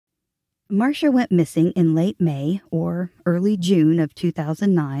Marsha went missing in late May or early June of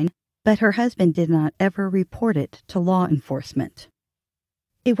 2009, but her husband did not ever report it to law enforcement.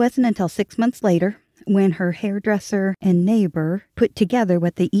 It wasn't until 6 months later, when her hairdresser and neighbor put together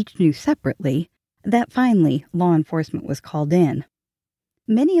what they each knew separately, that finally law enforcement was called in.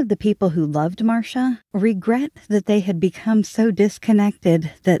 Many of the people who loved Marsha regret that they had become so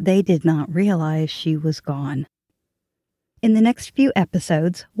disconnected that they did not realize she was gone. In the next few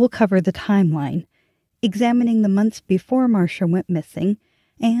episodes, we'll cover the timeline, examining the months before Marsha went missing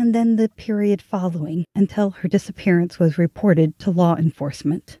and then the period following until her disappearance was reported to law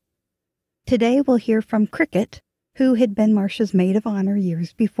enforcement. Today we'll hear from Cricket, who had been Marsha's maid of honor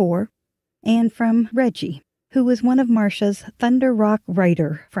years before, and from Reggie, who was one of Marsha's Thunder Rock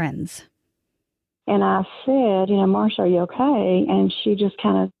writer friends. And I said, Marsha, are you okay? And she just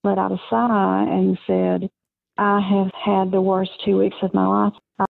kind of let out a sigh and said, I have had the worst 2 weeks of my life.